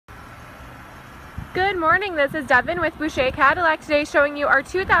Good morning, this is Devon with Boucher Cadillac, today showing you our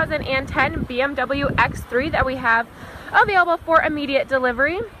 2010 BMW X3 that we have available for immediate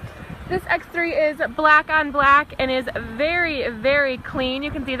delivery. This X3 is black on black and is very clean.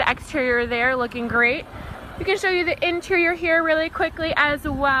 You can see the exterior there looking great. We can show you the interior here really quickly as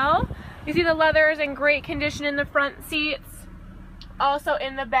well. You see the leather is in great condition in the front seats. Also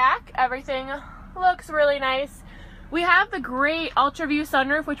in the back, everything looks really nice. We have the great ultra view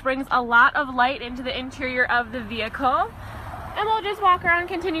sunroof, which brings a lot of light into the interior of the vehicle. And we'll just walk around and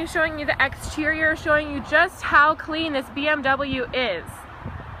continue showing you the exterior, showing you just how clean this BMW is.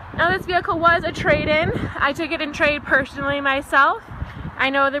 Now this vehicle was a trade-in. I took it in trade personally myself. I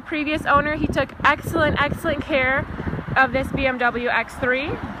know the previous owner, he took excellent care of this BMW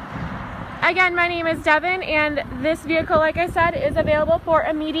X3. Again, my name is Devon, and this vehicle, like I said, is available for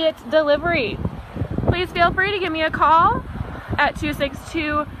immediate delivery. Please feel free to give me a call at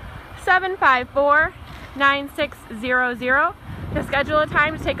 262-754-9600 to schedule a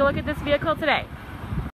time to take a look at this vehicle today.